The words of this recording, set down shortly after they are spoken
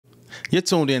You're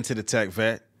tuned into the Tech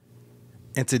Vet.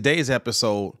 In today's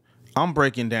episode, I'm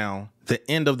breaking down the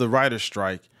end of the writer's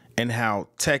strike and how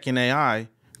tech and AI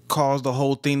caused the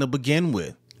whole thing to begin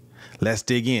with. Let's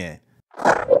dig in.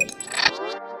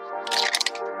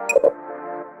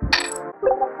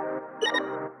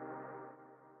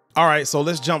 All right, so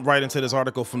let's jump right into this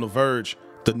article from The Verge.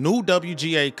 The new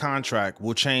WGA contract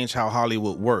will change how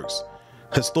Hollywood works.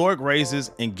 Historic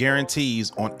raises and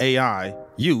guarantees on AI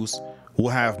use will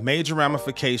have major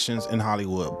ramifications in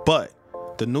Hollywood, but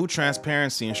the new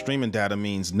transparency in streaming data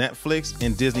means Netflix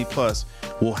and Disney Plus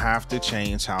will have to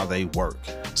change how they work.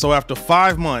 So after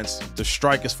 5 months, the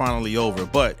strike is finally over.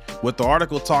 But what the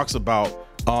article talks about,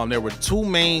 there were two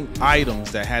main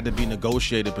items that had to be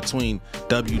negotiated between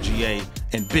WGA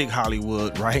and big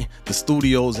Hollywood, right? The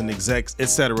studios and execs,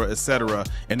 etc., etc.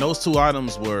 And those two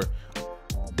items were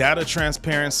data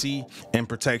transparency and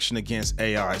protection against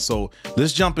AI. So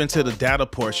let's jump into the data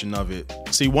portion of it.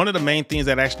 See, one of the main things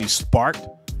that actually sparked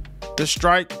the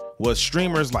strike was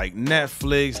streamers like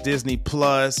Netflix, Disney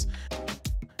Plus,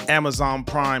 Amazon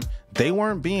Prime. They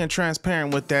weren't being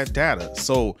transparent with that data.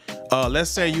 So let's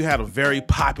say you had a very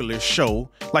popular show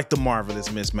like The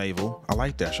Marvelous Miss Maisel. I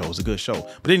like that show. It was a good show.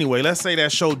 But anyway, let's say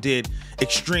that show did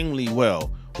extremely well.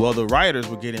 Well, the writers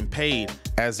were getting paid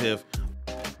as if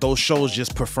those shows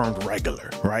just performed regular,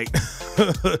 right?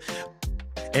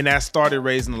 And that started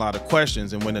raising a lot of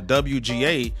questions. And when the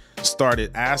WGA started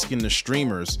asking the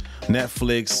streamers,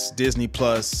 Netflix, Disney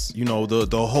Plus, you know,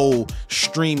 the whole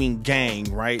streaming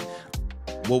gang, right?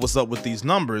 What was up with these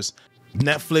numbers?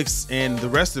 Netflix and the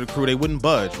rest of the crew, they wouldn't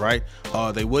budge, right?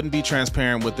 They wouldn't be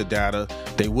transparent with the data.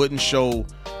 They wouldn't show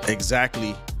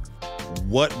exactly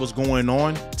what was going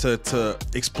on to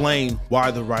explain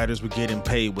why the writers were getting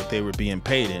paid what they were being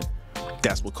paid in.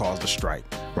 That's what caused the strike,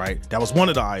 right? That was one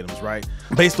of the items, right?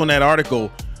 Based on that article,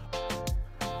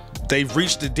 they've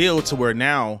reached a deal to where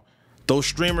now those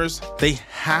streamers, they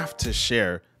have to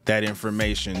share that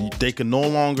information. They can no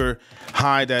longer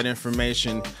hide that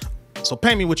information. So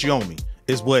pay me what you owe me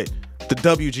is what the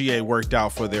WGA worked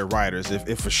out for their writers.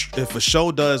 If a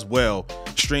show does well,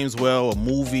 streams well, a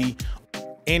movie,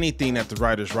 anything that the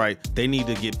writers write, they need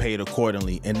to get paid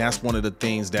accordingly. And that's one of the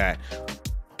things that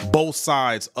both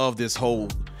sides of this whole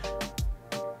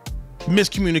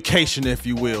miscommunication, if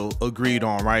you will, agreed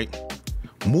on, right?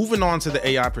 Moving on to the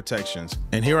AI protections.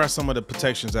 And here are some of the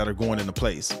protections that are going into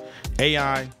place.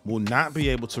 AI will not be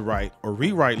able to write or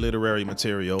rewrite literary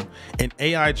material, and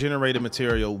AI generated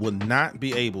material will not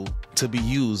be able to be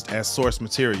used as source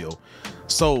material.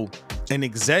 So an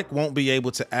exec won't be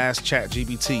able to ask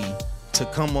ChatGPT to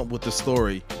come up with the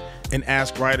story and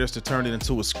ask writers to turn it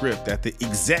into a script that the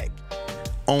exec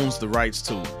owns the rights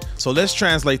to. So let's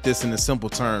translate this into simple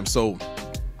terms. So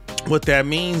what that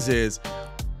means is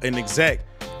an exec,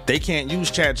 they can't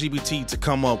use ChatGPT to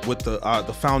come up with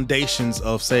the foundations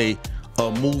of, say,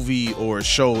 a movie or a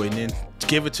show and then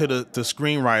give it to the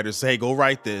screenwriters, say, hey, go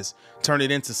write this, turn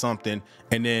it into something,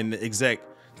 and then the exec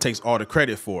takes all the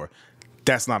credit for it.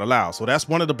 That's not allowed. So that's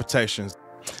one of the protections.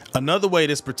 Another way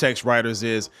this protects writers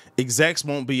is execs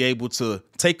won't be able to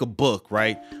take a book,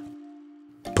 right?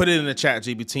 Put it in the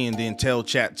ChatGPT and then tell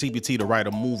ChatGPT to write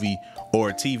a movie or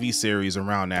a TV series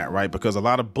around that, right? Because a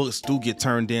lot of books do get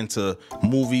turned into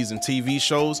movies and TV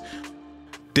shows.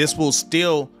 This will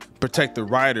still protect the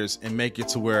writers and make it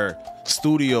to where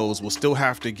studios will still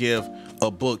have to give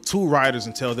a book to writers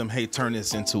and tell them, hey, turn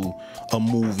this into a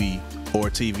movie or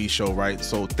a TV show, right?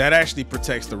 So that actually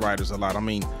protects the writers a lot. I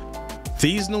mean,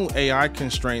 these new AI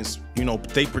constraints, you know,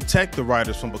 they protect the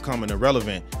writers from becoming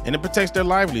irrelevant, and it protects their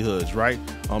livelihoods, right?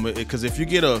 Because if you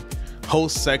get a whole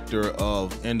sector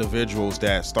of individuals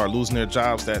that start losing their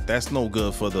jobs, that's no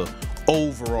good for the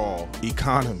overall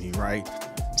economy, right?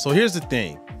 So here's the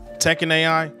thing, tech and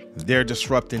AI, they're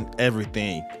disrupting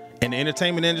everything, and the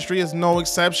entertainment industry is no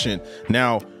exception.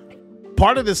 Now,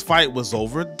 part of this fight was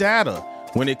over data.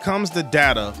 When it comes to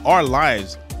data, our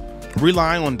lives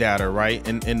rely on data, right?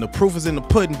 And the proof is in the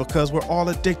pudding because we're all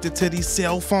addicted to these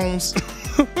cell phones.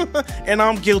 And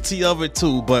I'm guilty of it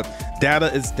too, but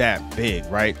data is that big,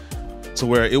 right? To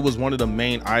where it was one of the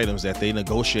main items that they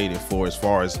negotiated for, as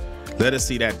far as, let us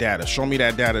see that data, show me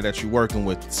that data that you're working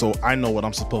with so I know what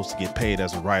I'm supposed to get paid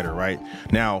as a writer, right?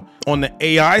 Now, on the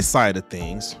AI side of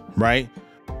things, right,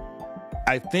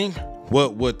 I think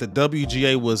what the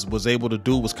WGA was able to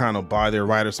do was kind of buy their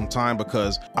writers some time,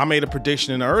 because I made a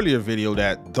prediction in an earlier video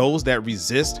that those that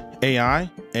resist AI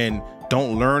and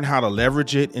don't learn how to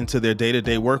leverage it into their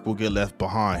day-to-day work will get left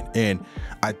behind. And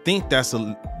I think that's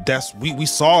we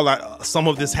saw some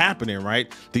of this happening,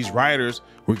 right? These writers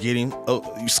were getting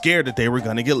scared that they were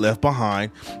going to get left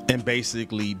behind and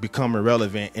basically become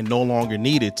irrelevant and no longer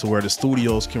needed, to where the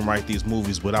studios can write these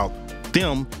movies without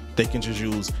them. They can just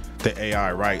use the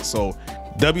AI, right? So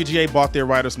WGA bought their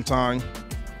writers some time,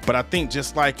 but I think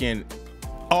just like in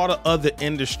all the other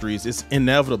industries, it's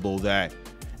inevitable that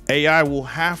AI will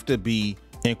have to be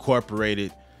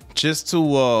incorporated just to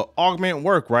augment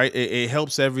work, right? It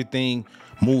helps everything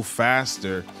move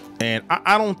faster. And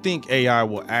I don't think AI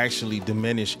will actually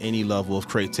diminish any level of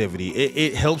creativity.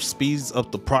 It helps speeds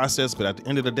up the process, but at the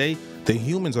end of the day, the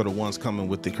humans are the ones coming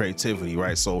with the creativity,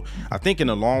 right? So I think in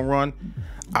the long run,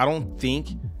 I don't think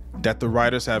that the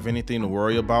writers have anything to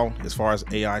worry about as far as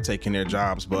AI taking their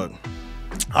jobs. But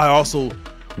I also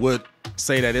would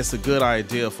say that it's a good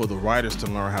idea for the writers to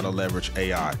learn how to leverage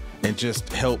AI and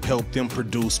just help them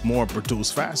produce more,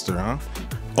 produce faster, huh?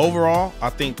 Overall, I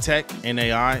think tech and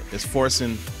AI is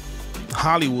forcing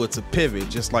Hollywood to pivot,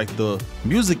 just like the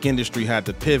music industry had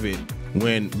to pivot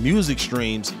when music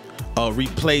streams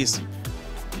replaced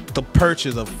the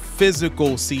purchase of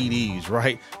physical CDs,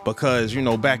 right? Because, you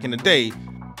know, back in the day,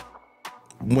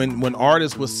 when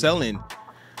artists was selling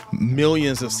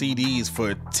millions of CDs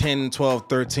for $10, $12,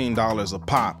 $13 a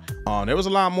pop, there was a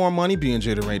lot more money being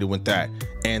generated with that.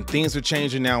 And things are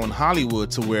changing now in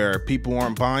Hollywood to where people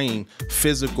aren't buying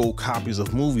physical copies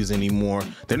of movies anymore.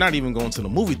 They're not even going to the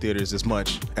movie theaters as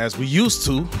much as we used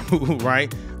to,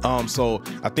 right? So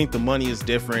I think the money is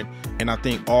different, and I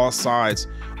think all sides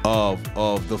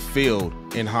of the field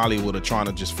in Hollywood are trying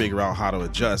to just figure out how to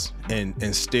adjust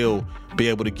and still be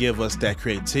able to give us that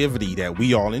creativity that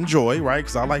we all enjoy, right?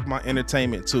 Because I like my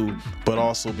entertainment too, but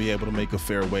also be able to make a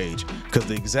fair wage, because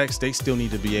the execs, they still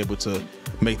need to be able to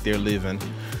make their living.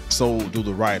 So do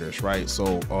the writers, right?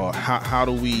 So how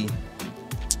do we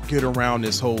get around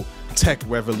this whole tech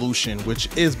revolution,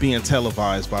 which is being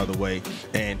televised, by the way?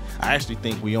 And I actually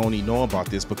think we only know about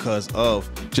this because of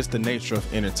just the nature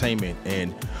of entertainment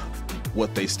and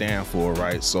what they stand for,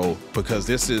 right? So because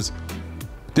this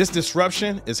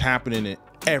disruption is happening in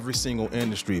every single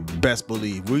industry, best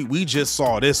believe. We just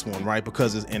saw this one, right?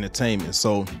 Because it's entertainment.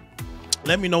 So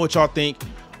let me know what y'all think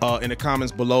in the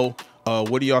comments below.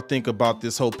 What do y'all think about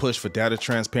this whole push for data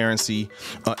transparency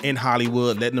in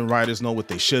Hollywood, letting the writers know what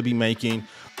they should be making,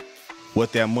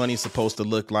 what their money's supposed to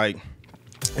look like?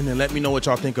 And then let me know what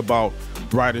y'all think about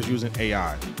writers using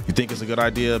AI. You think it's a good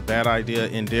idea, bad idea,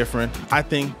 indifferent? I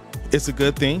think it's a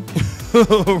good thing,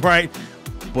 right?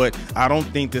 But I don't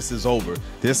think this is over.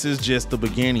 This is just the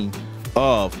beginning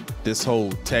of this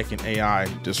whole tech and AI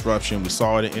disruption. We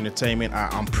saw it in entertainment.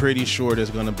 I'm pretty sure there's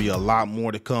going to be a lot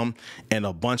more to come in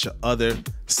a bunch of other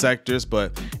sectors.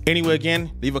 But anyway,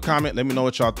 again, leave a comment. Let me know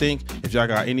what y'all think. If y'all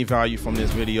got any value from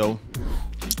this video,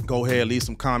 go ahead, leave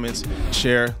some comments,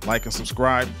 share, like, and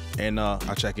subscribe. And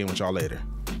I'll check in with y'all later.